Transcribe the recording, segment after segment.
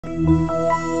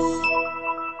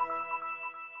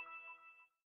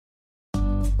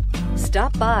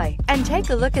Stop by and take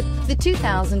a look at the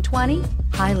 2020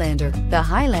 Highlander. The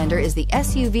Highlander is the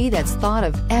SUV that's thought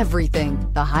of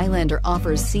everything. The Highlander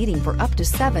offers seating for up to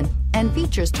 7 and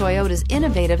features Toyota's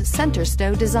innovative center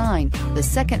stow design. The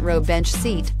second row bench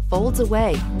seat folds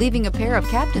away, leaving a pair of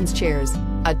captain's chairs.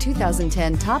 A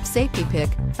 2010 top safety pick,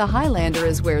 the Highlander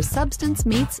is where substance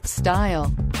meets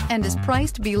style and is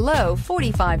priced below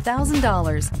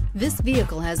 $45,000. This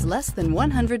vehicle has less than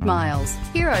 100 miles.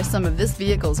 Here are some of this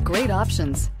vehicle's great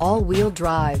options: all-wheel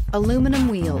drive, aluminum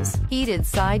wheels, heated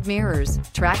side mirrors,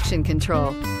 traction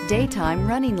control, daytime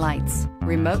running lights,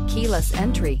 remote keyless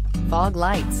entry, fog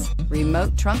lights,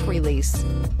 remote trunk release,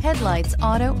 headlights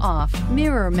auto off,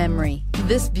 mirror memory.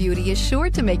 This beauty is sure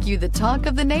to make you the talk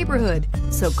of the neighborhood.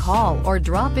 So call or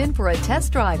drop in for a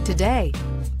test drive today.